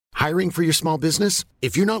Hiring for your small business?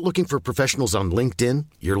 If you're not looking for professionals on LinkedIn,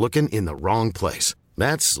 you're looking in the wrong place.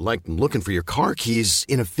 That's like looking for your car keys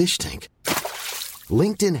in a fish tank.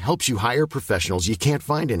 LinkedIn helps you hire professionals you can't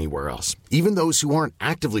find anywhere else, even those who aren't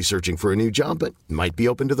actively searching for a new job but might be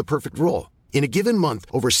open to the perfect role. In a given month,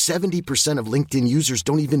 over 70% of LinkedIn users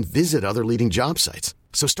don't even visit other leading job sites.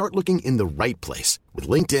 So start looking in the right place. With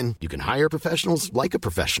LinkedIn, you can hire professionals like a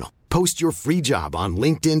professional. Post your free job on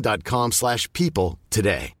linkedin.com/people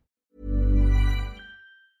today.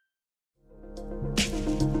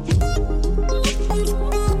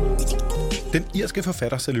 Den irske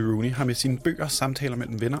forfatter Sally Rooney har med sine bøger, Samtaler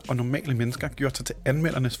mellem venner og normale mennesker gjort sig til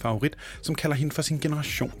anmeldernes favorit, som kalder hende for sin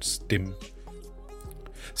generations stemme.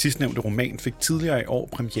 Sidstnævnte roman fik tidligere i år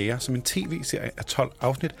premiere som en tv-serie af 12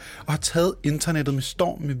 afsnit og har taget internettet med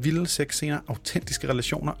storm med vilde sexscener, autentiske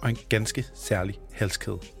relationer og en ganske særlig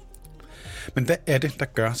halskæde. Men hvad er det, der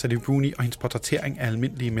gør Sally Rooney og hendes portrættering af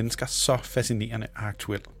almindelige mennesker så fascinerende og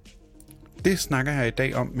aktuel? Det snakker jeg i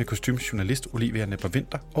dag om med kostymjournalist Olivia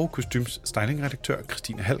Nepper-Winther og kostyms stylingredaktør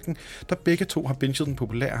Christine Halken, der begge to har binget den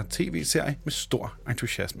populære tv-serie med stor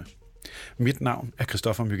entusiasme. Mit navn er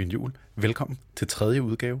Christoffer Myggen-Juhl. Velkommen til 3.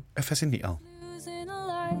 udgave af Fascineret.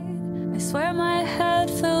 I swear my head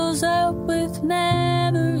fills up with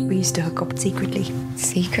memories. We used to hook up secretly.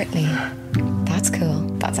 Secretly? That's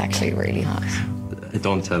cool. That's actually really hot. I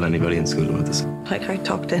don't tell anybody in school about this. Like I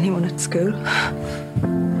talk to anyone at school.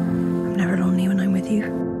 I'm never lonely when I'm with you.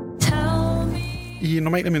 I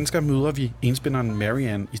Normale Mennesker møder vi enspænderen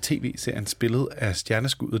Marianne i tv-serien spillet af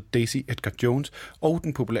stjerneskuddet Daisy Edgar Jones og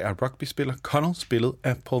den populære rugbyspiller Connell spillet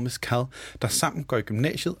af Paul Mescal, der sammen går i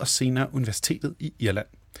gymnasiet og senere universitetet i Irland.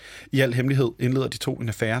 I al hemmelighed indleder de to en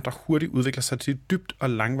affære, der hurtigt udvikler sig til et dybt og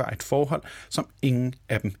langvarigt forhold, som ingen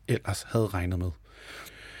af dem ellers havde regnet med.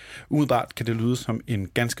 Umiddelbart kan det lyde som en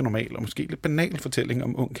ganske normal og måske lidt banal fortælling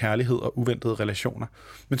om ung kærlighed og uventede relationer.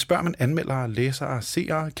 Men spørger man anmeldere, læsere og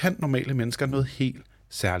seere, kan normale mennesker noget helt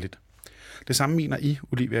særligt. Det samme mener I,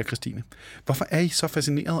 Olivia og Christine. Hvorfor er I så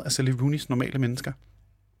fascineret af Sally Rooneys Normale Mennesker?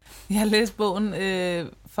 Jeg læste bogen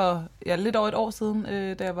for lidt over et år siden,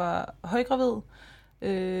 da jeg var højgravid,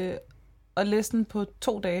 og læste den på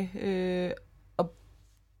 2 dage.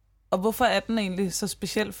 Og hvorfor er den egentlig så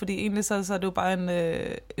speciel? Fordi egentlig så er det jo bare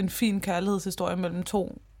en fin kærlighedshistorie mellem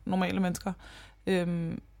 2 normale mennesker.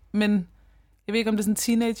 Men jeg ved ikke, om det er sådan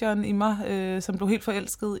teenageren i mig, som blev helt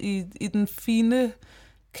forelsket i den fine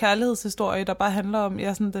kærlighedshistorie, der bare handler om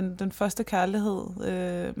sådan den første kærlighed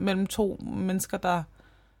mellem 2 mennesker, der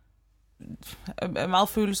er meget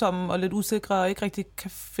følsomme og lidt usikre og ikke rigtig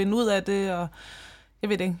kan finde ud af det. Og jeg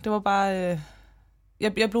ved ikke, det var bare...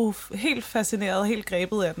 Jeg blev helt fascineret, helt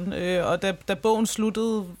grebet af den, og da bogen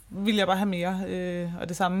sluttede, ville jeg bare have mere, og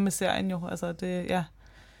det samme med serien jo. Altså det, ja.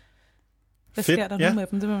 Hvad sker der nu med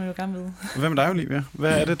dem? Det vil man jo gerne vide. Hvem er dig, Olivia?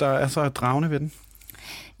 Hvad er det, der er så dragende ved den?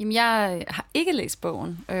 Jamen, jeg har ikke læst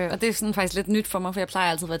bogen, og det er sådan faktisk lidt nyt for mig, for jeg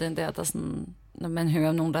plejer altid at være den der sådan, når man hører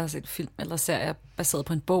om nogen, der har set film eller serier baseret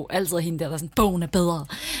på en bog, altid er hende der sådan, bogen er bedre.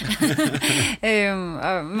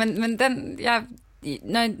 Men den,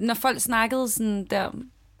 når folk snakkede sådan der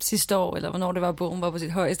sidste år, eller hvornår det var, bogen var på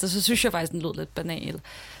sit højeste, så synes jeg faktisk, den lød lidt banal.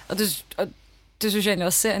 Og det synes jeg egentlig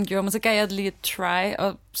også serien gjorde, men så gav jeg det lige et try,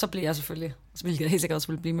 og så blev jeg selvfølgelig, hvilket jeg helt sikkert også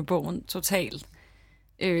ville blive med bogen, totalt.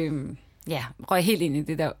 Røg helt ind i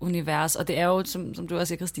det der univers, og det er jo, som du også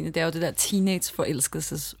siger, Christine, det er jo det der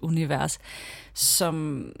teenage-forelskelses-univers,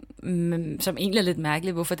 som egentlig er lidt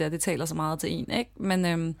mærkeligt, hvorfor det taler så meget til en, ikke?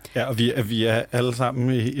 Men, ja, og vi er alle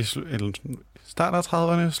sammen i start af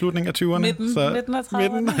 30'erne, slutningen af 20'erne. Midten af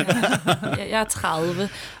 30'erne. Jeg er 30,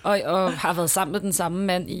 og har været sammen med den samme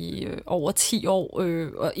mand i over 10 år,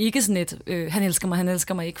 og ikke sådan et, han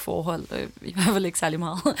elsker mig ikke forhold, i hvert fald ikke særlig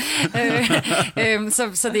meget.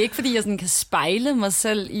 Så det er ikke, fordi jeg sådan kan spejle mig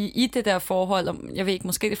selv i det der forhold. Jeg ved ikke,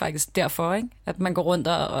 måske det er faktisk derfor, ikke? At man går rundt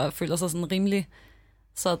og føler sig sådan rimelig,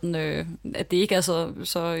 sådan, at det ikke er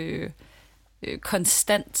så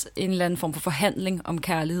konstant en eller anden form for forhandling om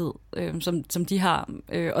kærlighed, som de har,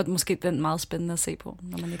 og måske den meget spændende at se på,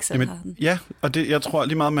 når man ikke selv har den. Ja, og jeg tror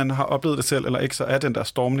lige meget, man har oplevet det selv, eller ikke, så er den der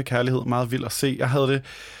stormende kærlighed meget vild at se. Jeg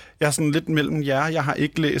er sådan lidt mellem jer. Jeg har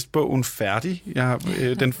ikke læst bogen færdig.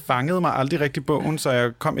 Den fangede mig aldrig rigtig, bogen, så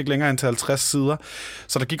jeg kom ikke længere end til 50 sider.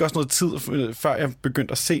 Så der gik også noget tid, før jeg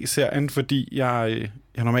begyndte at se serien, fordi jeg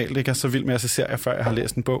normalt ikke er så vild med at se serier, før jeg har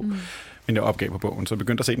læst en bog. Men jeg opgav på bogen, så jeg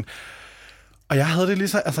begyndte at se den. Og jeg havde det lige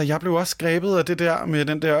så, altså jeg blev også grebet af det der med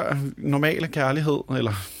den der normale kærlighed,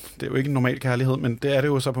 eller det er jo ikke en normal kærlighed, men det er det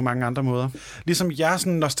jo så på mange andre måder. Ligesom jeg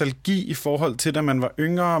sådan nostalgi i forhold til, da man var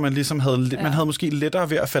yngre, og man ligesom havde, man havde måske lettere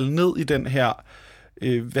ved at falde ned i den her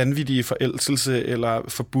vanvittige forelskelse, eller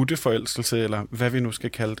forbudte forelskelse, eller hvad vi nu skal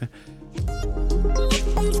kalde det.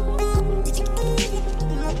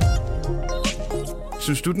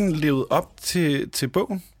 Synes du, den levede op til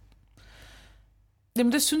bogen?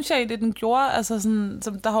 Jamen, det synes jeg egentlig, den gjorde. Altså, sådan,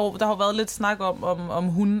 som der har været lidt snak om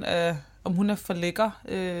hun er for lækker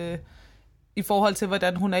i forhold til,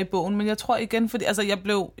 hvordan hun er i bogen. Men jeg tror igen, fordi altså,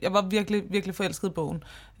 jeg var virkelig, virkelig forelsket i bogen.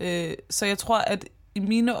 Så jeg tror, at i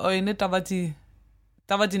mine øjne, der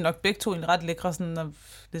var de nok begge to ret lækre, sådan, og,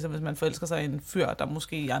 ligesom hvis man forelsker sig i en fyr, der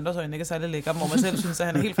måske i andres øjne ikke er særlig lækker, hvor man selv synes, at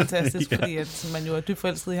han er helt fantastisk, fordi at man jo er dybt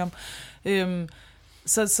forelsket i ham.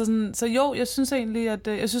 Så jo, jeg synes egentlig, at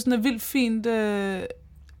jeg synes, den er vildt fint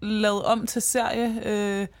lavet om til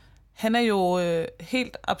serie. Han er jo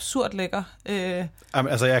helt absurd lækker.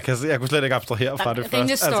 Altså, jeg kunne slet ikke abstrahere fra det først. Der er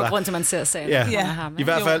rimelig stor grund til, man ser serien. Ja, ham, i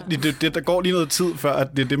hvert fald, der går lige noget tid, før at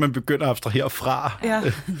det er det, man begynder at abstrahere fra. Ja.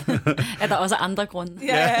 Er der også andre grunde?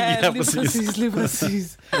 Ja, lige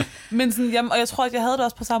præcis. Men sådan, jamen, og jeg tror, at jeg havde det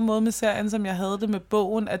også på samme måde med serien, som jeg havde det med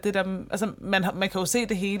bogen, at det der, altså, man kan jo se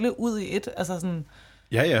det hele ud i et. Altså sådan,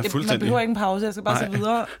 ja, fuldstændig. Man behøver ikke en pause, jeg skal bare se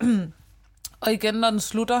videre. Og igen, når den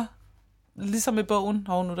slutter, ligesom i bogen,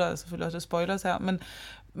 nu er der selvfølgelig også spoilers her,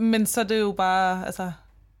 men så er det jo bare, altså,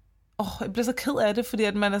 jeg bliver så ked af det, fordi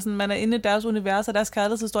at man er inde i deres univers og deres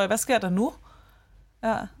kærlighedshistorie. Hvad sker der nu?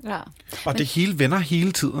 Ja. Og det hele vender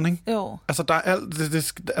hele tiden, ikke? Jo. Altså, der er alt,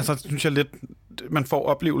 altså, synes jeg lidt, man får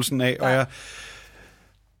oplevelsen af, og jeg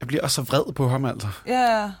bliver også så vred på ham, altså.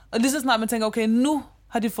 Ja, og lige så snart man tænker, okay, nu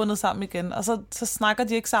har de fundet sammen igen, og så snakker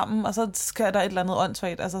de ikke sammen, og så skal der et eller andet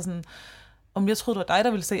åndssvagt, altså sådan, om jeg troede, det var dig,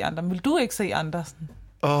 der ville se andre, men vil du ikke se andre?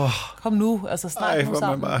 Kom nu, altså snart nu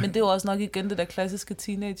sammen. Men det er jo også nok igen det der klassiske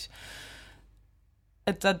teenage,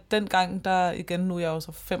 at der dengang, der igen, nu er jeg jo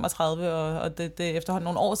så 35, og det er efterhånden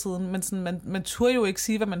nogle år siden, men sådan, man turde jo ikke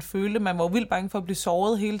sige, hvad man følte. Man var jo vildt bange for at blive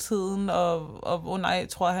såret hele tiden, og nej,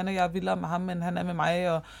 tror jeg, han og jeg er vildere med ham, men han er med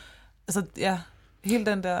mig, og altså, ja, hele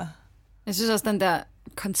den der... Jeg synes også, den der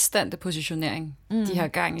konstante positionering, de her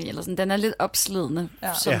gang i, eller sådan, den er lidt opslidende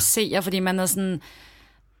som seer, fordi man er sådan...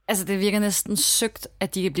 Altså, det virker næsten søgt,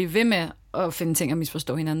 at de kan blive ved med at finde ting at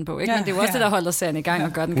misforstå hinanden på, ikke? Men det er jo også det, der holder serien i gang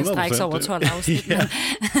og gør, den kan strække sig over 12 afsnit.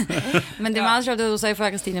 Men det er meget sjovt, det du sagde før,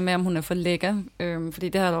 Christine, med om hun er for lækker, fordi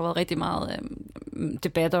det har der været rigtig meget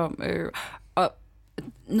debat om. Og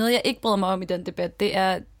noget, jeg ikke bryder mig om i den debat, det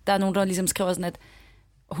er, der er nogen, der ligesom skriver sådan, at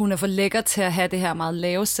hun er for lækker til at have det her meget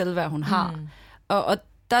lave selvværd, hun har. Og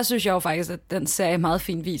der synes jeg jo faktisk, at den serie meget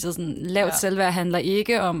fint viser, sådan lavt selvværd handler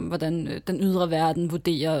ikke om, hvordan den ydre verden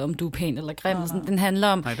vurderer, om du er pæn eller grim. Sådan, den handler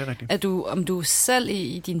om, om du selv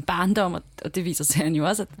i din barndom, og det viser serien jo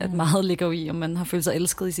også, at meget ligger i, om man har følt sig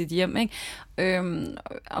elsket i sit hjem, ikke?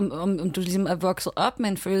 Om du ligesom er vokset op med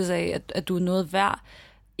en følelse af, at du er noget værd.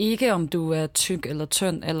 Ikke om du er tyk eller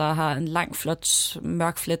tynd, eller har en lang, flot,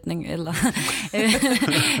 mørk flætning, eller...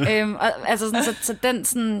 altså sådan, så den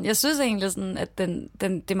sådan... Jeg synes egentlig sådan, at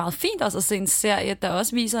det er meget fint også at se en serie, der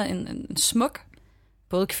også viser en smuk,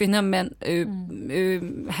 både kvinder og mænd,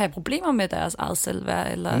 have problemer med deres eget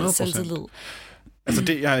selvværd eller 100%. Selvtillid. Altså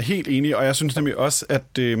det, jeg er helt enig, og jeg synes nemlig også,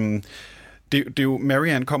 at... Det er jo,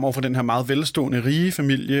 Marianne kommer over fra den her meget velstående, rige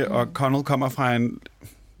familie, og Connell kommer fra en...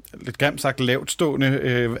 lidt grimt sagt lavtstående,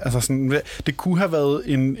 altså sådan, det kunne have været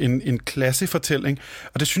en klassefortælling,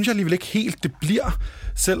 og det synes jeg alligevel ikke helt, det bliver,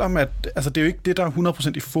 selvom at, altså det er jo ikke det, der er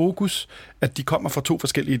 100% i fokus, at de kommer fra to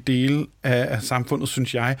forskellige dele af samfundet,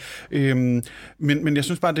 synes jeg. Men jeg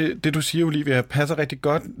synes bare, det du siger, Olivia, passer rigtig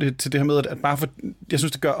godt til det her med, at bare for, jeg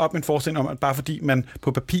synes, det gør op en forestilling om, at bare fordi man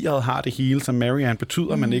på papiret har det hele, som Marianne,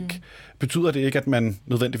 betyder det ikke, at man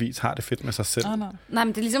nødvendigvis har det fedt med sig selv. Nej, men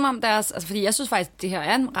det er ligesom om deres, altså fordi jeg synes faktisk, det her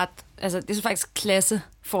er en ret, altså det er faktisk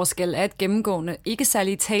klasseforskel er et gennemgående, ikke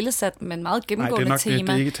særlig talesat, men meget gennemgående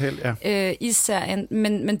tema i serien.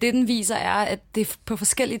 Men det, den viser, er, at det er på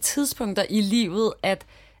forskellige tidspunkter i livet, at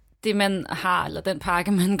det, man har, eller den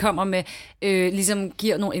pakke, man kommer med, ligesom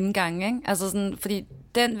giver nogle indgange, ikke? Altså sådan, fordi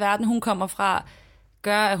den verden, hun kommer fra,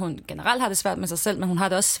 gør, at hun generelt har det svært med sig selv, men hun har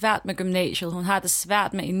det også svært med gymnasiet. Hun har det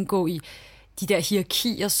svært med at indgå i de der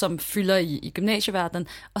hierarkier, som fylder i gymnasieverdenen.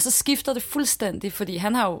 Og så skifter det fuldstændig, fordi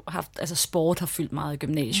han har jo haft, altså sport har fyldt meget i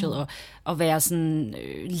gymnasiet, og være sådan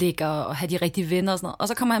lækker og have de rigtige venner og sådan noget. Og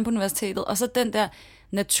så kommer han på universitetet, og så den der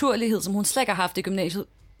naturlighed, som hun slet ikke har haft i gymnasiet,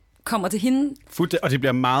 kommer til hende. Og det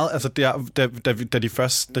bliver meget, altså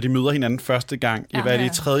da de møder hinanden første gang, i hvad er det, i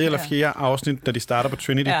 3. eller 4. afsnit, da de starter på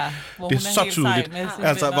Trinity, det er så tydeligt.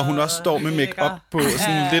 Altså, hvor hun også står med make-up på,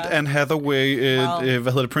 sådan lidt Anne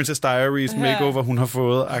Hathaway, Princess Diaries makeover, hun har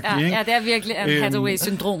fået. Ja, det er virkelig Anne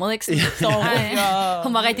Hathaway-syndromet, ikke?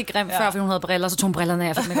 Hun var rigtig grim før, fordi hun havde briller, så tog hun brillerne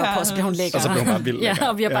af, for make-up på, så blev hun lækker. Og så blev hun bare vild. Ja,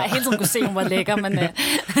 og vi har bare hele tiden kunne se, hun var lækker, men...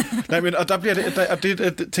 Nej, men og der bliver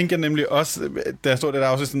det tænker jeg nemlig også, da jeg stod der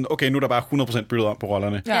også sådan, okay, nu er der bare 100% byttet om på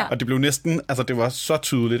rollerne. Ja. Og det blev næsten, altså det var så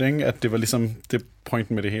tydeligt, ikke, at det var ligesom det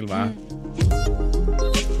pointen med det hele var.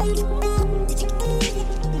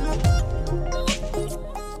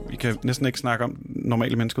 Vi kan næsten ikke snakke om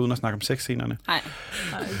normale mennesker, uden at snakke om sexscenerne. Nej.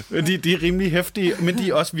 De er rimelig heftige, men de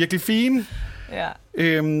er også virkelig fine. Ja.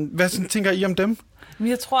 Hvad tænker I om dem? Men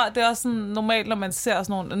jeg tror, det er også sådan normalt, når man ser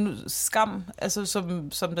sådan nogle skam, altså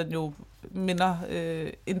som den jo minder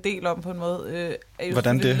en del om på en måde. Er jo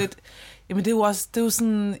hvordan det? Lidt, jamen det er jo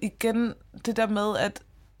sådan, igen, det der med, at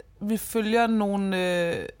vi følger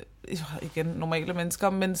nogle, igen, normale mennesker,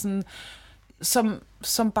 men sådan,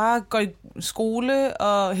 som bare går i skole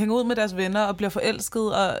og hænger ud med deres venner og bliver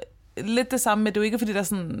forelsket, og lidt det samme med, det er jo ikke, fordi der er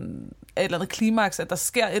sådan et eller andet klimaks, at der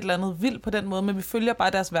sker et eller andet vildt på den måde, men vi følger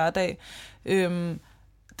bare deres hverdag.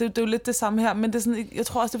 Det er jo lidt det samme her, men det er sådan, jeg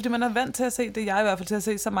tror også, det er, fordi man er vant til at se, det er jeg i hvert fald til at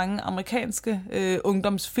se, så mange amerikanske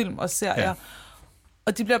ungdomsfilm og serier. Ja.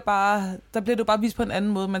 Og der bliver det jo bare vist på en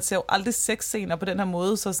anden måde. Man ser jo aldrig sexscener på den her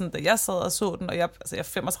måde, så sådan, da jeg sad og så den, og jeg er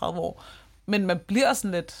 35 år, men man bliver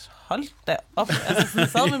sådan lidt, hold da op, altså sådan,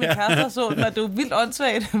 sad med min kæreste og så den, og det er jo vildt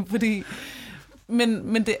åndssvagt, fordi...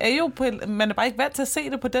 Men det er jo man er bare ikke vant til at se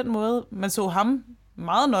det på den måde. Man så ham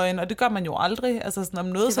meget nøgen, og det gør man jo aldrig. Altså sådan om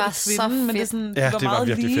noget som kvinden, men det, sådan, det var meget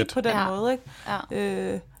lige fedt på den måde, ikke?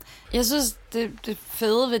 Ja. Jeg synes, det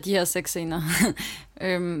fede ved de her sexscener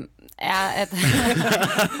er, at...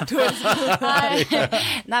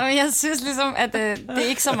 Nej, men jeg synes ligesom, at det er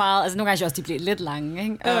ikke så meget... Altså, nogle gange også, de bliver lidt lange,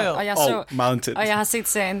 ikke? Meget intens. Og jeg har set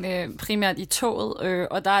serien primært i toget,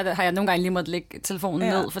 og der har jeg nogle gange lige måttet lægge telefonen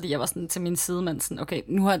ned, fordi jeg var sådan til min side, men sådan, okay,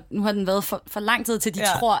 nu har den været for lang tid til, de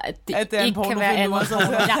tror, at det ikke kan være andet.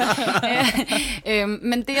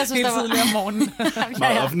 Men det, jeg synes, der var... Helt tidligere om morgenen.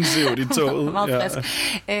 Meget offensivt i toget. Meget frisk.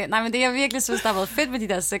 Nej, men det, jeg virkelig synes, der har været fedt ved de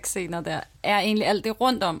der sexscener der, er egentlig alt det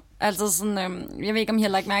rundt om. Altså sådan, jeg ved ikke, om I har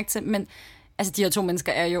lagt mærke til, men altså, de her to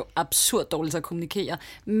mennesker er jo absurd dårlige til at kommunikere.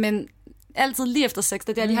 Men altid lige efter sex, det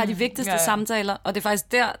er der, de har de vigtigste samtaler, og det er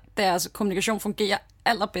faktisk der, deres kommunikation fungerer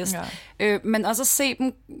allerbedst. Ja. Men også at se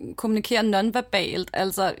dem kommunikere nonverbalt,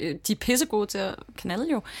 altså de er pissegode til at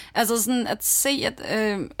knalde jo. Altså sådan at se,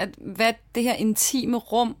 at hvad det her intime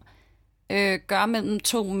rum gør mellem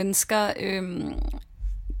to mennesker,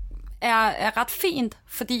 er ret fint,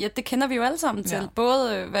 fordi at det kender vi jo alle sammen til.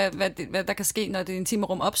 Både hvad der kan ske, når det intime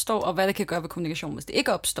rum opstår, og hvad det kan gøre ved kommunikation, hvis det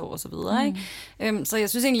ikke opstår, og så videre. Ikke? Så jeg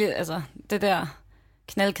synes egentlig, altså det der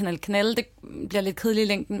knald, det bliver lidt kedeligt i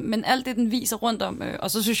længden, men alt det, den viser rundt om,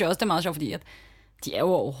 og så synes jeg også, det er meget sjovt, fordi at de er jo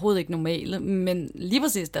overhovedet ikke normale, men lige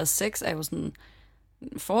præcis deres sex er jo sådan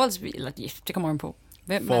forholdsvis, eller det kommer man på.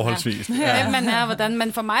 Hvem man er, hvordan.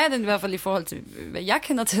 Men for mig er det i hvert fald i forhold til, hvad jeg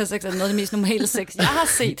kender til sex, er det noget af det mest normale sex, jeg har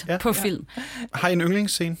set på film. Har I en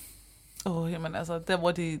yndlingsscene? Jamen altså,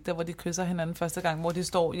 der hvor de kysser hinanden første gang, hvor de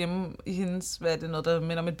står hjemme i hendes, hvad er det, noget der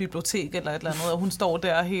minder om et bibliotek eller et eller andet, og hun står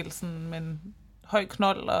der helt sådan med en høj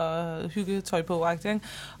knold og hyggetøj på, ikke?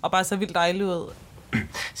 Og bare så vildt dejlig ud.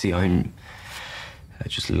 See, I'm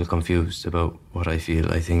just a little confused about what I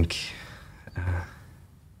feel. I think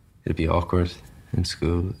it'd be awkward in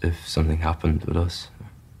school if something happened with us.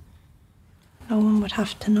 No one would have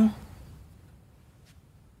to know.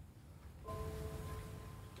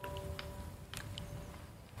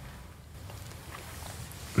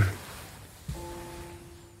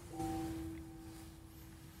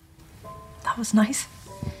 That was nice.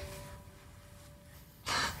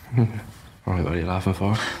 All right, what are you laughing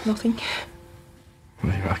for? Nothing.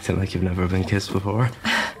 Well, you're acting like you've never been kissed before.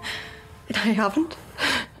 I haven't.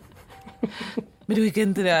 Men det er jo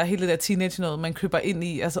igen det der, hele det der teenage-noget, man køber ind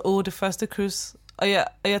i. Altså, det første kys. Og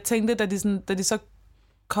jeg tænkte, da de så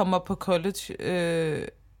kommer på college,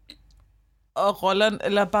 og rolleren,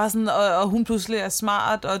 eller bare sådan, og hun pludselig er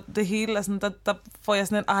smart, og det hele er sådan, der får jeg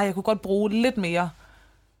sådan en, jeg kunne godt bruge lidt mere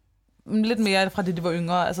fra det, de var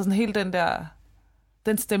yngre. Altså sådan hele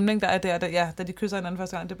den stemning, der er der, da de kysser hinanden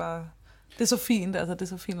første gang, det er så fint, altså det er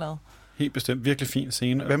så fint lavet. Helt bestemt, virkelig fin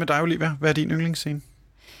scene. Hvad med dig, Olivia? Hvad er din yndlingsscene?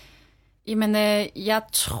 Jamen, jeg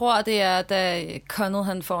tror, det er, da Connell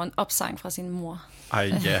han får en opsang fra sin mor.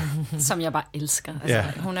 Som jeg bare elsker.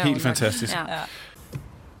 Altså, hun er helt fantastisk.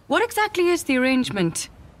 What exactly is the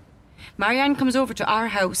arrangement? Marianne comes over to our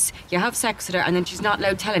house, you have sex with her, and then she's not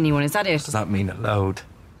allowed to tell anyone, is that it? Does that mean allowed?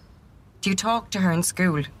 Do you talk to her in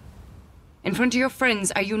school? In front of your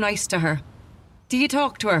friends, are you nice to her? Do you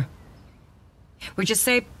talk to her? Would you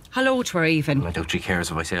say hello to her even? I doubt she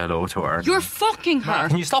cares if I say hello to her. You're fucking her.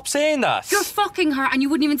 Can you stop saying that? You're fucking her, and you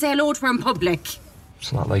wouldn't even say hello to her in public.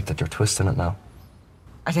 It's not like that. You're twisting it now.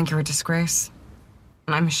 I think you're a disgrace.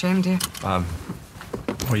 And I'm ashamed of you.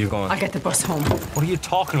 Where are you going? I'll get the bus home. What are you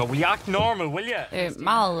talking about? Will you act normal, will you?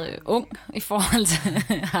 Meget ung i forhold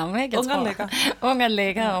til ham, ikke? Ung og lækker. Ung og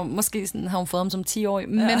lækker, og måske sådan, har hun fået ham som 10-årig.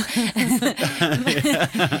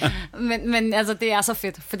 Men altså, det er så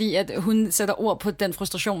fedt, fordi at hun sætter ord på den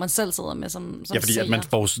frustration, man selv sidder med som fordi seer. at man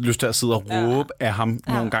får lyst til at sidde og råbe af ham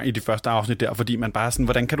nogle gange i de første afsnit der, fordi man bare er sådan,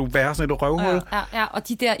 hvordan kan du være sådan et røvhul? Ja, og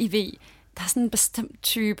de der IV, der er sådan en bestemt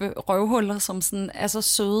type røvhuller, som sådan er så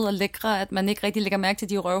søde og lækre, at man ikke rigtig lægger mærke til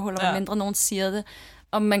de røvhuller, mindre nogen siger det.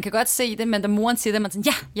 Og man kan godt se det, men da moren siger det, man sådan,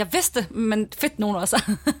 ja, jeg vidste det, men fedt nogen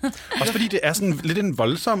også. Også fordi det er sådan lidt en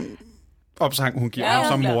voldsom opsang, hun giver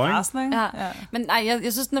som mor, ikke? Ja. Men nej,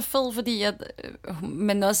 jeg synes, den er fed, fordi at,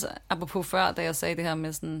 men også apropos før, da jeg sagde det her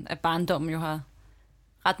med sådan, at barndommen jo har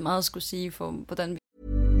ret meget at skulle sige på den.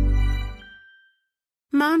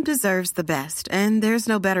 Mom deserves the best, and there's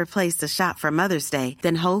no better place to shop for Mother's Day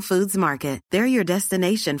than Whole Foods Market. They're your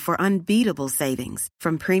destination for unbeatable savings,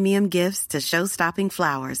 from premium gifts to show-stopping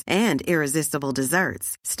flowers and irresistible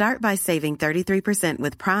desserts. Start by saving 33%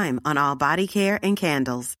 with Prime on all body care and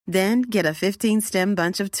candles. Then get a 15-stem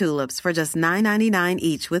bunch of tulips for just $9.99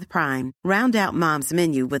 each with Prime. Round out Mom's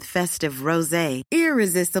menu with festive rosé,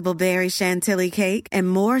 irresistible berry chantilly cake, and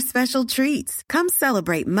more special treats. Come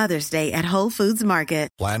celebrate Mother's Day at Whole Foods Market.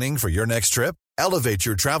 Planning for your next trip? Elevate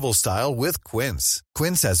your travel style with Quince.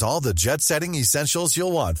 Quince has all the jet-setting essentials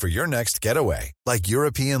you'll want for your next getaway, like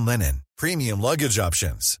European linen, premium luggage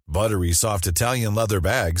options, buttery soft Italian leather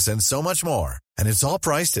bags, and so much more. And it's all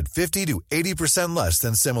priced at 50 to 80% less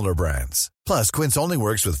than similar brands. Plus, Quince only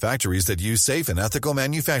works with factories that use safe and ethical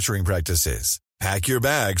manufacturing practices. Pack your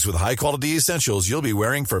bags with high-quality essentials you'll be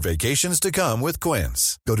wearing for vacations to come with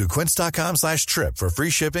Quince. Go to quince.com/trip for free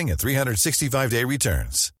shipping and 365-day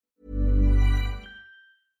returns.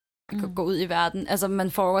 Gå ud i verden. Altså,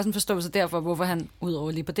 man får også en forståelse derfor, hvorfor han,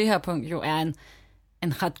 udover lige på det her punkt, jo er en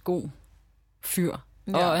ret god fyr.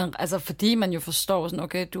 Ja. Og altså, fordi man jo forstår sådan,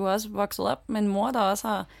 okay, du har også vokset op med en mor, der også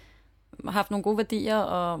har haft nogle gode værdier,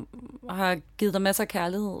 og har givet dig masser af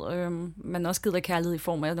kærlighed, men også givet dig kærlighed i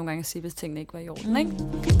form af, at nogle gange at sige, hvis tingene ikke var i orden, ikke?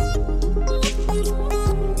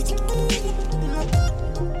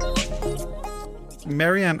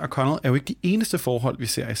 Marianne og Connell er jo ikke de eneste forhold, vi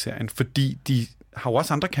ser i serien, fordi de har jo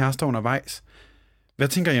også andre kærester undervejs. Hvad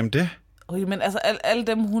tænker I om det? Men altså,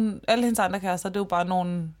 alle hendes andre kærester, det er jo bare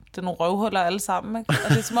nogle røvhuller alle sammen, ikke? Og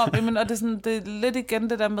det er som om, og det er lidt igen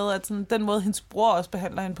det der med, at sådan, den måde, hendes bror også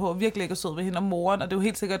behandler hende på, virkelig ikke er sød ved hende og moren, og det er jo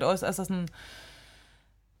helt sikkert også, altså sådan,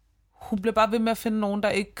 hun bliver bare ved med at finde nogen, der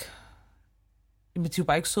ikke, jamen de er jo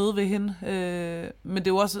bare ikke søde ved hende, men det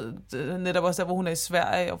er jo også netop også der, hvor hun er i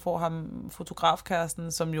Sverige, og får ham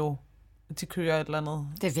fotografkæresten, som jo, de kører et eller andet.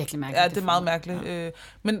 Det er virkelig mærkeligt. Ja, det er meget mærkeligt. Ja.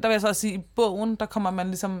 Men der vil jeg så også sige, i bogen, der kommer man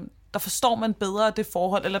ligesom, der forstår man bedre det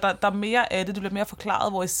forhold, eller der er mere af det, det bliver mere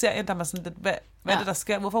forklaret, hvor i serien, der er man sådan lidt, hvad er det, der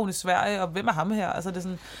sker? Hvorfor er hun i Sverige, og hvem er ham her? Altså, det er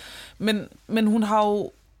sådan, men hun har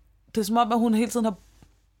jo, det er som om, at hun hele tiden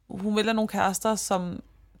hun vælger nogle kærester, som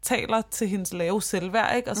taler til hendes lave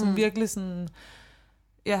selvværd, ikke? Og som virkelig sådan,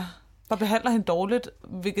 ja, bare behandler hende dårligt,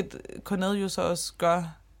 hvilket Cornell jo så også gør,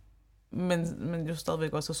 men jo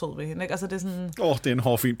stadigvæk også er sød ved hende, ikke? Altså det er sådan... det er en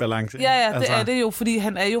hårfin balance. Ja, det er det jo, fordi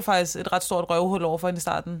han er jo faktisk et ret stort røvhul over for hende i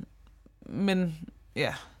starten. Men,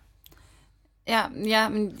 ja. Ja,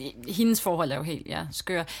 men hendes forhold er jo helt,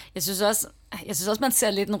 skør. Jeg synes også, man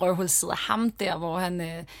ser lidt en røvhulsside af ham der, hvor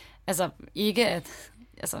han,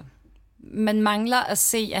 man mangler at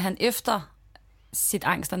se, at han efter sit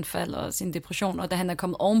angstanfald og sin depression, og da han er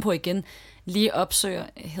kommet ovenpå igen, lige opsøger,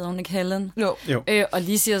 hedder hun ikke Helen? Jo. Og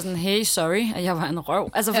lige siger sådan, hey, sorry, at jeg var en røv.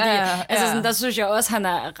 Altså, fordi, sådan, der synes jeg også, han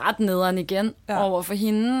er ret nederen igen over for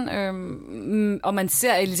hende, og man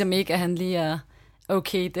ser ligesom ikke, at han lige er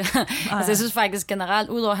okay der. Altså, jeg synes faktisk generelt,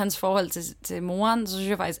 ud over hans forhold til moren, så synes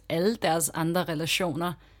jeg faktisk, alle deres andre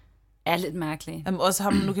relationer er lidt mærkelige. Jamen også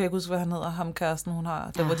ham, nu kan jeg ikke huske, hvad han hedder, ham kæresten, hun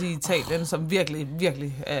har, der var de i Italien, som virkelig,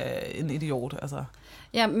 virkelig er en idiot, altså.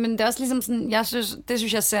 Ja, men det er også ligesom sådan, det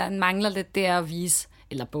synes jeg ser mangler lidt, det er at vise,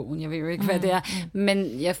 eller bogen, jeg ved jo ikke, hvad det er,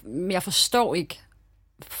 men jeg forstår ikke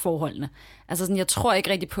forholdene. Altså sådan, jeg tror ikke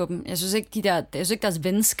rigtig på dem. Jeg synes ikke, deres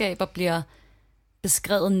venskaber bliver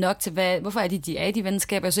beskrevet nok til, hvorfor er de er i de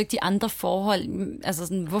venskaber. Jeg synes ikke de andre forhold, altså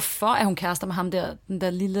sådan, hvorfor er hun kærester med ham der, den der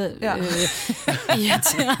lille,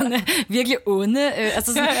 irriterende, virkelig onde.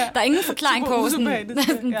 Altså sådan, der er ingen forklaring på, sådan,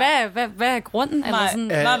 hvad er grunden? Nej, eller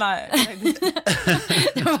sådan, nej.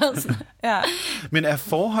 Ja. Men er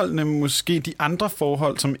forholdene måske de andre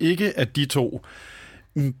forhold, som ikke er de to,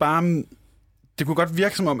 bare... Det kunne godt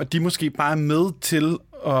virke som om, at de måske bare er med til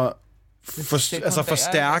at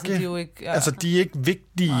forstærke. Altså, de er ikke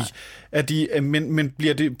vigtige. Er de, men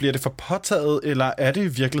bliver det for påtaget, eller er det i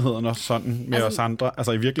virkeligheden også sådan med os andre?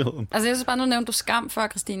 Altså i virkeligheden. Altså jeg synes bare, nu nævnte du Skam før,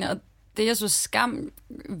 Christine, og det jeg synes Skam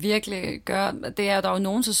virkelig gør, det er, at der er jo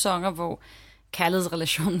nogle sæsoner, hvor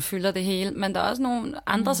kærlighedsrelationen fylder det hele, men der er også nogle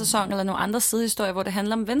andre sæsoner, eller nogle andre sidehistorier, hvor det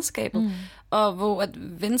handler om venskabet, og hvor at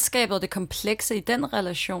venskabet og det komplekse i den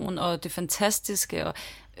relation, og det fantastiske, og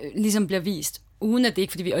ligesom bliver vist, uden at det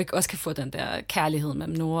ikke, fordi vi ikke også kan få den der kærlighed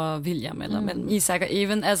mellem Nora og William, eller mellem Isaac og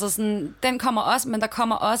Even. Altså sådan, den kommer også, men der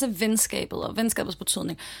kommer også venskabet og venskabets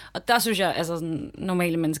betydning. Og der synes jeg, altså sådan,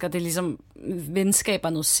 normale mennesker, det er ligesom venskaber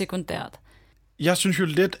noget sekundært. Jeg synes jo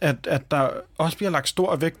lidt, at der også bliver lagt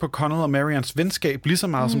stor vægt på Connell og Marians venskab, lige så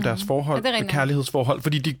meget som deres forhold, kærlighedsforhold,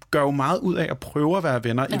 fordi de gør jo meget ud af at prøve at være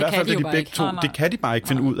venner. I hvert fald er de begge to. Det kan de bare ikke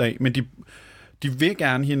finde ud af, men de vil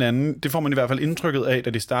gerne hinanden. Det får man i hvert fald indtrykket af, da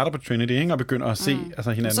de starter på Trinity, ikke? Og begynder at se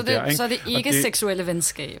altså hinanden så det, der. Ikke? Så er det ikke seksuelle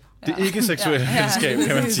venskab. Det er ikke seksuelle venskab,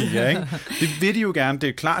 kan man sige. Ikke? Det vil de jo gerne. Det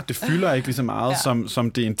er klart, det fylder ikke lige så meget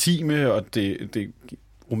som det intime og det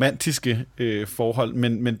romantiske forhold,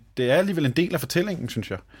 men det er alligevel en del af fortællingen,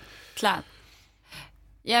 synes jeg. Klart.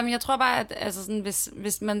 Ja, men jeg tror bare, at altså sådan,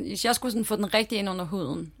 hvis jeg skulle sådan få den rigtig ind under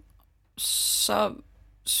huden, så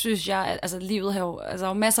synes jeg, at altså, livet har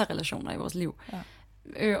jo masser af relationer i vores liv.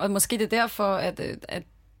 Ja. Og måske det er derfor, at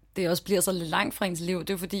det også bliver så lidt langt fra ens liv. Det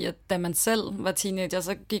er jo fordi, at da man selv var teenager,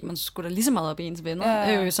 så gik man sgu da lige så meget op i ens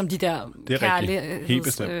venner, som de der kærlighed. Helt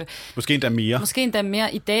bestemt. Måske endda mere. Måske endda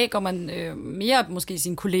mere. I dag går man mere op måske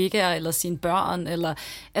sine kollegaer, eller sine børn, eller...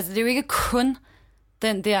 Altså, det er jo ikke kun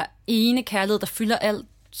den der ene kærlighed, der fylder alt,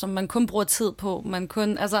 som man kun bruger tid på. Man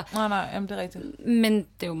kun, altså... Nej, jamen, det er rigtigt. Men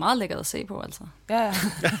det er jo meget lækkert at se på, altså. Ja.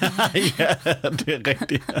 Ja, det er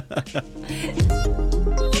rigtigt.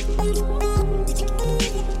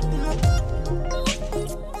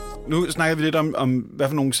 Nu snakker vi lidt om, hvad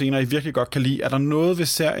for nogle scener I virkelig godt kan lide. Er der noget ved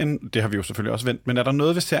serien, det har vi jo selvfølgelig også vendt, men er der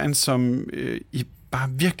noget ved serien, som I bare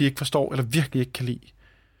virkelig ikke forstår, eller virkelig ikke kan lide?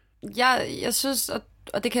 Jeg synes,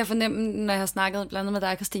 og det kan jeg fornemme, når jeg har snakket blandt andet med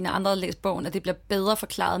dig, Christine, og andre har læst bogen, at det bliver bedre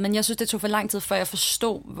forklaret. Men jeg synes, det tog for lang tid, før jeg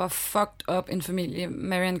forstod, hvor fucked up en familie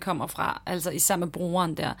Marian kommer fra. Altså især med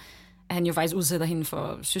broren der. At han jo faktisk udsætter hende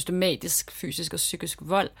for systematisk, fysisk og psykisk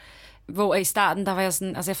vold. Hvor i starten, der var jeg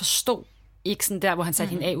sådan, altså jeg forstod ikke sådan der, hvor han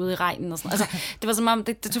satte hende af ude i regnen og sådan. Altså, det var som om,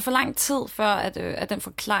 det tog for lang tid, før at den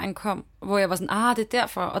forklaring kom, hvor jeg var sådan, det er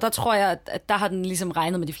derfor. Og der tror jeg, at der har den ligesom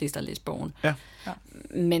regnet med de fleste, der har læst bogen. Ja.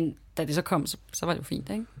 Men da det så kom, så var det jo fint,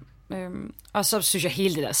 ikke? Og så synes jeg,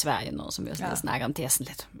 hele det der Sverige noget, som vi også snakker om, det er sådan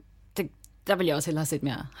lidt... Der ville jeg også hellere have set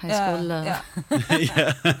mere high school.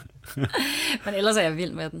 Men ellers er jeg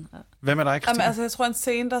vild med den. Hvad med dig, Christine? Jamen, altså, jeg tror, en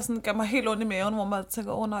scene, der sådan, gør mig helt ondt i maven, hvor man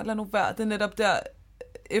tænker, nej, lad nu være. Det er netop der,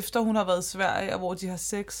 efter hun har været i Sverige, og hvor de har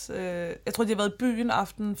sex. Jeg tror, de har været i byen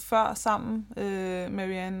aftenen før sammen,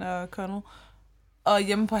 Marianne og Connell, og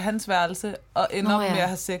hjemme på hans værelse, og ender med at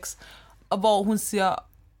have sex. Og hvor hun siger,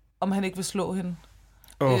 om han ikke vil slå hende.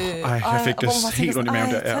 Jeg fik det helt ondt i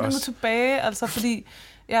maven der. Tag det nu tilbage, altså, fordi,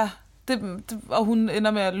 og hun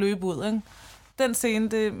ender med at løbe ud, ikke? Den scene,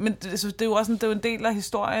 det er jo også det er jo en del af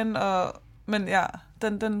historien, men ja,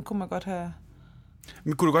 den kunne man godt have...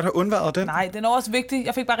 Men kunne du godt have undværet den? Nej, den er også vigtig.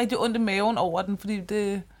 Jeg fik bare rigtig ondt i maven over den, fordi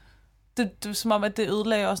det er som om, at det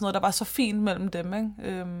ødelagde også noget, der var så fint mellem dem, ikke?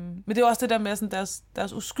 Men det er også det der med sådan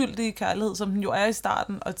deres uskyldige kærlighed, som den jo er i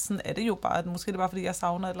starten, og sådan er det jo bare. Måske det er bare, fordi jeg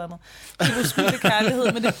savner et eller andet. Det er uskyldig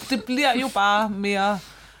kærlighed, men det bliver jo bare mere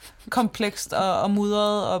komplekst og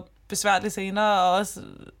mudret og besværligt senere, og også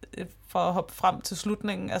for at hoppe frem til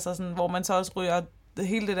slutningen, altså sådan, hvor man så også ryger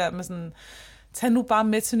hele det der med sådan, tag nu bare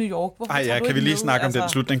med til New York. Kan vi lige snakke om den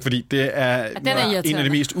slutning, fordi det er en af de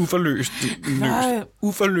mest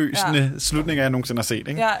uforløsende slutninger, jeg nogensinde har set.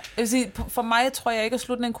 Ikke? Ja, jeg vil sige, for mig tror jeg ikke, at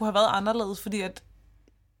slutningen kunne have været anderledes, fordi at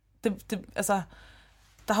altså,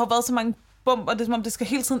 der har jo været så mange bump, og det er som om, det skal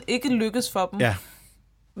hele tiden ikke lykkes for dem. Ja.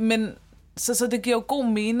 Men så det giver jo god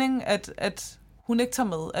mening, at hun ikke tager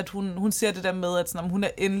med, at hun siger det der med, at sådan, hun er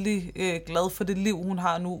endelig glad for det liv, hun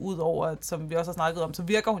har nu, udover, at, som vi også har snakket om, så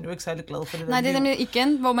virker hun jo ikke særlig glad for det der Nej, det er nemlig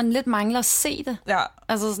igen, hvor man lidt mangler at se det. Ja,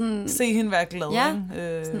 altså sådan, se hende være glad. Ja,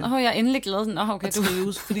 sådan, jeg er endelig glad. Sådan, okay, du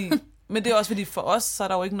trives, fordi, men det er også fordi, for os, så er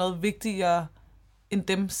der jo ikke noget vigtigere end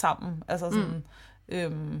dem sammen. Altså sådan...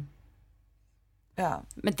 Ja.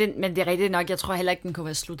 Men det er rigtigt nok, jeg tror heller ikke, den kunne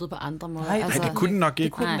være sluttet på andre måder. Nej, det kunne den nok ikke.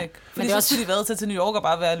 Det kunne den ikke. Fordi så skulle de været til New York og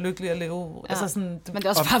bare være lykkelige at leve. Ja. Altså sådan, men det er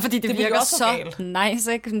også bare, fordi det virker så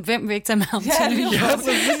nice, ikke? Hvem vil ikke tage med ham til New York?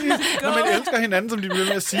 Ja, når man elsker hinanden, som de bliver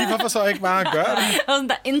med at sige, hvorfor så ikke bare gøre det? Og sådan,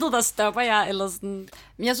 der er intet, der stopper jer. Eller sådan.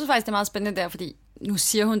 Men jeg synes faktisk, det er meget spændende der, fordi nu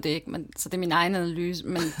siger hun det ikke, men, så det er min egen analyse,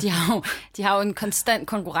 men de har jo en konstant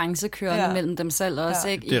konkurrence kørende mellem dem selv også,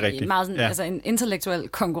 ikke? Det er rigtigt. Meget sådan, altså en intellektuel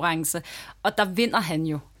konkurrence. Og der vinder han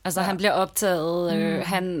jo. Altså, han bliver optaget,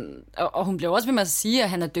 og hun bliver også ved med at sige, at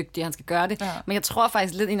han er dygtig, han skal gøre det. Ja. Men jeg tror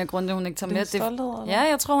faktisk lidt, en af grundene, hun ikke tager med det. Ja,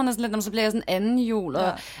 jeg tror, hun er sådan lidt, så bliver jeg sådan anden jul,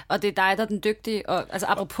 og det er dig, der er den dygtige. Og altså,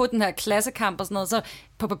 apropos den her klassekamp og sådan noget, så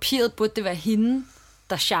på papiret burde det være hende,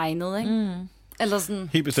 der shinede, ikke? Eller sådan.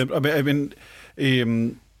 Helt bestemt. Men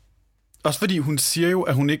også fordi hun siger jo,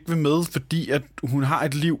 at hun ikke vil med, fordi at hun har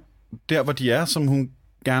et liv der, hvor de er, som hun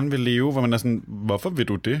gerne vil leve, hvor man er sådan, hvorfor vil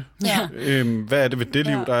du det? Ja. Hvad er det ved det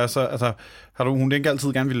liv, der er så... Altså, har hun ikke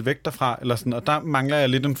altid gerne ville væk derfra? Eller sådan, og der mangler jeg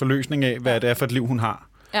lidt en forløsning af, hvad det er for et liv, hun har.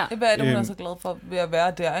 Ja. Hvad er det, hun er så glad for ved at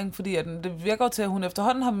være der? Ikke? Fordi at det virker til, at hun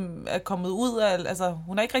efterhånden er kommet ud af... Altså,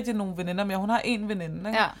 hun har ikke rigtig nogen veninder mere. Hun har en veninde.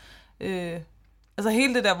 Ikke? Ja. Altså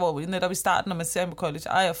hele det der, hvor netop i starten, når man ser på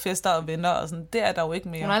college, og fester og venner og sådan, det er der jo ikke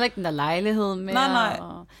mere. Hun har ikke den der lejlighed mere. Nej.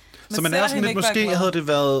 Så man er sådan lidt,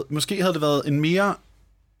 måske havde det været en mere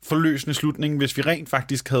forløsende slutning, hvis vi rent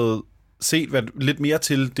faktisk havde set lidt mere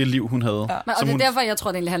til det liv, hun havde. Ja. Og det er derfor, jeg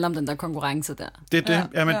tror, det egentlig handler om den der konkurrence der. Det er det.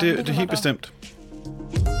 Ja. Jamen, det er helt bestemt.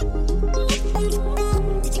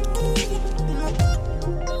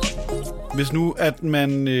 Hvis nu, at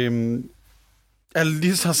man er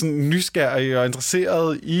lige så sådan nysgerrig og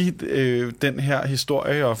interesseret i den her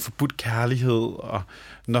historie og forbudt kærlighed og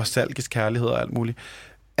nostalgisk kærlighed og alt muligt,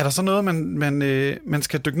 er der så noget, man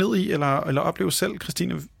skal dykke ned i eller opleve selv,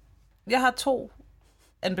 Christine? Jeg har 2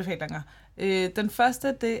 anbefalinger. Den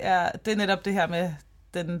første, det er netop det her med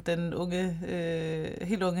den unge,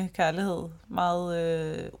 helt unge kærlighed.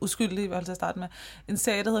 Meget uskyldig, vil jeg til at starte med. En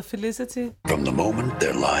serie, der hedder Felicity. From the moment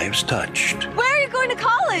their lives touched. Where are you going to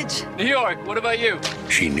college? New York. What about you?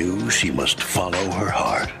 She knew she must follow her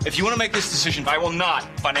heart. If you want to make this decision, I will not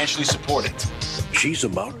financially support it. She's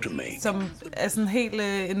about to make. Som er sådan helt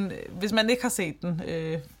hvis man ikke har set den,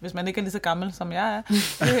 hvis man ikke er lige så gammel som jeg er,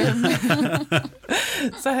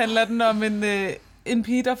 så handler den om en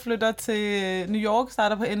pige, der flytter til New York,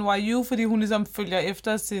 starter på NYU, fordi hun ligesom følger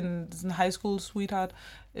efter sin high school sweetheart,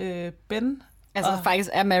 Ben. Altså faktisk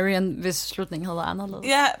er Marion, hvis slutningen havde været anderledes.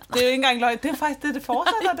 Ja, det er jo ikke engang løgn. Det er faktisk det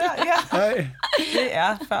fortsætter der. Ja. Det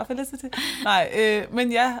er før Felicity. Nej,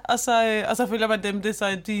 men ja, og så følger man dem, det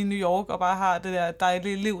så de i New York, og bare har det der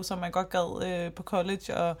dejlige liv, som man godt gad på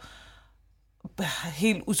college, og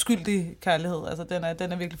helt uskyldig kærlighed. Altså,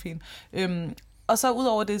 den er virkelig fin. Og så ud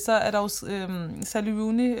over det, så er der jo Sally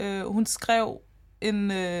Rooney, hun skrev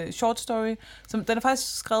en short story, den er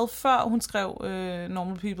faktisk skrevet før hun skrev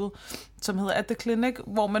Normal People, som hedder At the Clinic,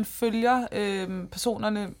 hvor man følger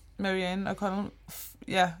personerne Marianne og Connell.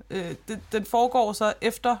 Den foregår så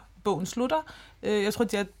efter bogen slutter. Jeg tror,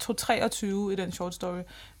 de er 23 i den short story.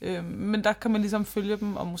 Men der kan man ligesom følge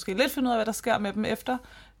dem, og måske lidt finde ud af, hvad der sker med dem efter.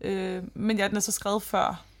 Men ja, den er så skrevet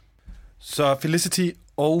før. Så Felicity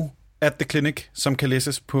og At the Clinic, som kan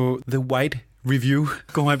læses på The White Review.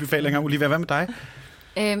 God anbefalinger, Olivia. Hvad med dig?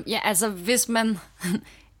 Ja, altså hvis man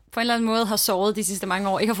på en eller anden måde har sovet de sidste mange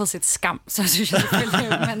år, ikke har fået set Skam, så synes jeg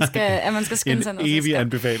selvfølgelig, at man skal skynde sig. En evig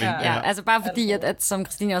anbefaling. Ja, altså bare fordi, at som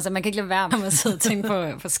Christine også, at man kan ikke lade være med at sidde og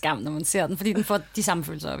tænke på Skam, når man ser den, fordi den får de samme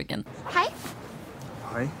følelser op igen. Hej.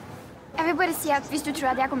 Hej. Jeg vil bare sige, at hvis du tror,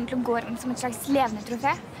 at jeg kommer til at gå rundt som et slags levende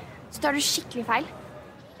trofé, så tar du skikkelig fejl.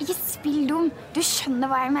 Ikke spill dum. Du skjønner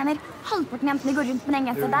hva jeg mener. Halvparten av jentene går rundt med den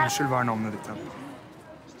genser der. Unnskyld, hva er navnet ditt?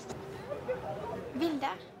 Vilde.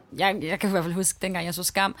 Jeg kan i hvert fald huske, dengang jeg så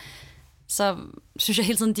Skam, så synes jeg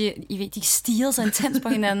hele tiden, de stirrede så intens på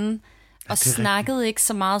hinanden, og snakkede ikke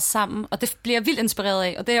så meget sammen, og det bliver jeg vildt inspireret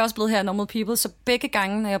af, og det er jeg også blevet her i Normal People, så begge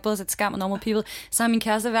gange, når jeg både har set Skam og Normal People, så har min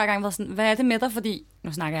kæreste hver gang været sådan, hvad er det med dig, fordi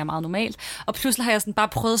nu snakker jeg meget normalt, og pludselig har jeg sådan bare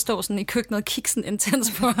prøvet at stå sådan i køkkenet og kigge sådan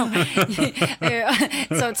intens på ham.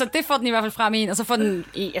 Så det får den i hvert fald frem i en, og så får den,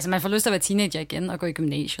 altså man får lyst til at være teenager igen, og gå i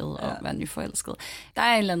gymnasiet og være nyforelsket. Der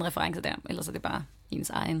er en eller anden reference der, ellers er det bare ens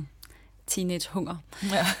egen teenage-hunger.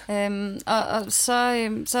 Ja. Og så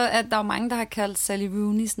er der jo mange, der har kaldt Sally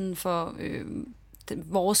Rooney sådan for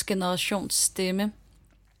vores generations stemme.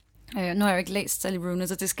 Nu har jeg jo ikke læst Sally Rooney,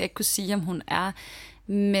 så det skal jeg ikke kunne sige, om hun er.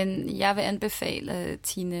 Men jeg vil anbefale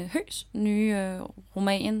Tine Høgs nye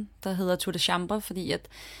roman, der hedder To the Chambre, fordi at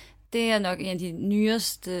det er nok en af de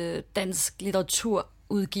nyeste dansk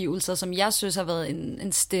litteraturudgivelser, som jeg synes har været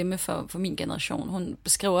en stemme for min generation. Hun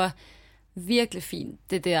beskriver virkelig fint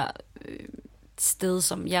det der sted,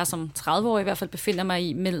 som jeg som 30-årig i hvert fald befinder mig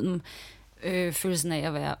i, mellem følelsen af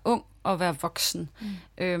at være ung og være voksen.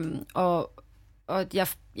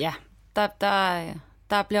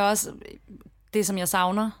 Der bliver også det, som jeg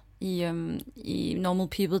savner i Normal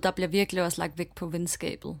People, der bliver virkelig også lagt vægt på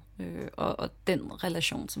venskabet og den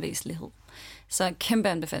relationsvæsentlighed. Så en kæmpe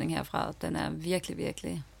anbefaling herfra. Den er virkelig,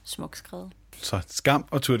 virkelig smuk skrevet. Så Skam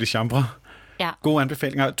og Tour de Chambre. Ja. Gode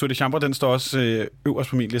anbefalinger. Tour de Chambre, den står også øverst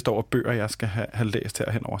på min liste over bøger, jeg skal have læst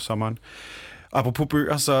her hen over sommeren. Apropos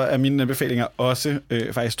bøger, så er mine anbefalinger også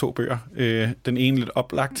faktisk 2 bøger. Den ene lidt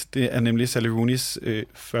oplagt, det er nemlig Sally Rooney's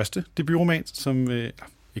første debutroman, som...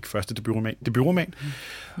 ikke første debutroman.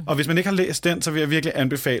 Og hvis man ikke har læst den, så vil jeg virkelig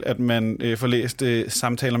anbefale, at man får læst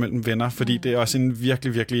Samtaler mellem venner, fordi det er også en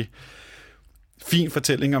virkelig, virkelig fin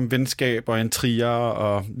fortælling om venskab og intriger,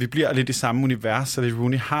 og vi bliver lidt i samme univers, så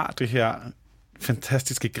Rooney har det her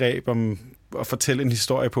fantastiske greb om at fortælle en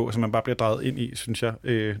historie på, som man bare bliver draget ind i, synes jeg.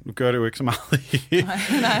 Nu gør det jo ikke så meget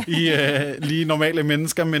i lige normale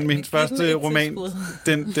mennesker, men min første roman,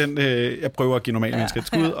 den jeg prøver at give normale mennesker et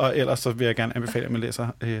skud, og ellers så vil jeg gerne anbefale, at man læser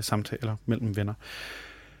Samtaler mellem venner.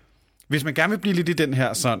 Hvis man gerne vil blive lidt i den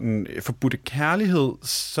her sådan forbudte kærlighed,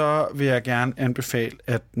 så vil jeg gerne anbefale,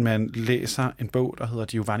 at man læser en bog, der hedder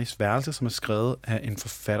Giovannis værelse, som er skrevet af en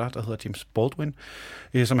forfatter, der hedder James Baldwin,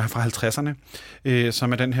 som er fra 50'erne,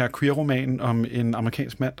 som er den her queer-roman om en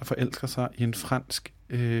amerikansk mand, der forelsker sig i en fransk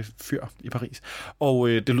fyr i Paris. Og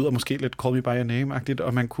det lyder måske lidt Call Me By Your Name-agtigt,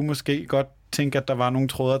 og man kunne måske godt tænke, at der var nogle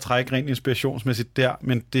tråde at trække rent inspirationsmæssigt der,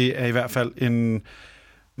 men det er i hvert fald en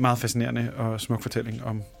meget fascinerende og smuk fortælling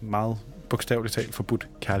om meget bogstaveligt talt forbudt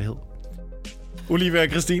kærlighed. Olivia og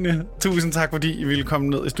Christine, tusind tak, fordi I ville komme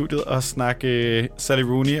ned i studiet og snakke Sally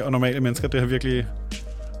Rooney og normale mennesker. Det har virkelig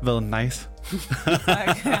været nice.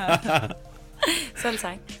 Tak. Selv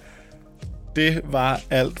tak. Det var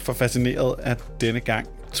alt for fascineret af denne gang.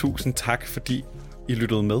 Tusind tak, fordi I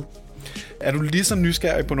lyttede med. Er du lige så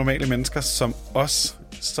nysgerrig på normale mennesker som os,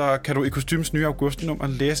 så kan du i Kostymes nye augustnummer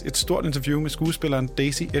læse et stort interview med skuespilleren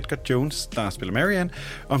Daisy Edgar Jones, der spiller Marianne,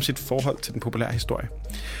 om sit forhold til den populære historie.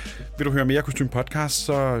 Vil du høre mere Kostyme Podcast,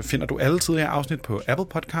 så finder du alle tidligere afsnit på Apple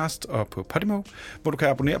Podcast og på Podimo, hvor du kan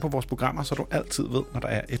abonnere på vores programmer, så du altid ved, når der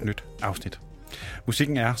er et nyt afsnit.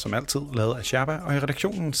 Musikken er, som altid, lavet af Sherba, og i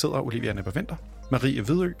redaktionen sidder Olivia Nepper-Venter, Marie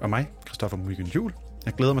Hvidø og mig, Christoffer Myggen Juhl.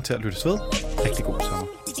 Jeg glæder mig til at lyttes ved. Rigtig god sommer.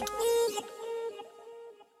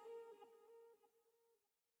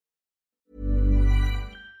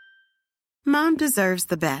 Mom deserves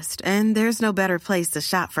the best, and there's no better place to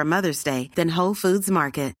shop for Mother's Day than Whole Foods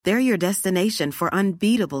Market. They're your destination for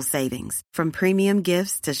unbeatable savings, from premium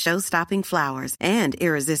gifts to show-stopping flowers and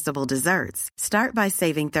irresistible desserts. Start by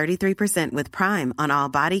saving 33% with Prime on all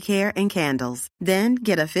body care and candles. Then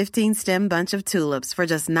get a 15-stem bunch of tulips for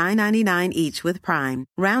just $9.99 each with Prime.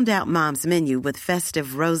 Round out Mom's menu with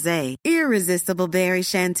festive rosé, irresistible berry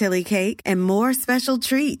chantilly cake, and more special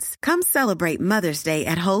treats. Come celebrate Mother's Day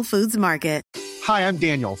at Whole Foods Market. Hi, I'm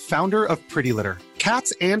Daniel, founder of Pretty Litter.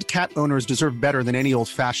 Cats and cat owners deserve better than any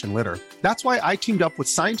old-fashioned litter. That's why I teamed up with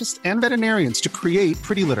scientists and veterinarians to create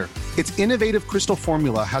Pretty Litter. Its innovative crystal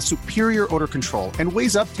formula has superior odor control and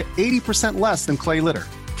weighs up to 80% less than clay litter.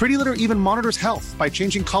 Pretty Litter even monitors health by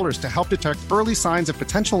changing colors to help detect early signs of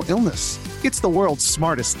potential illness. It's the world's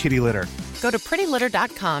smartest kitty litter. Go to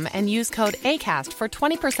prettylitter.com and use code ACAST for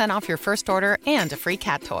 20% off your first order and a free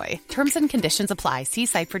cat toy. Terms and conditions apply. See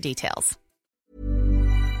site for details.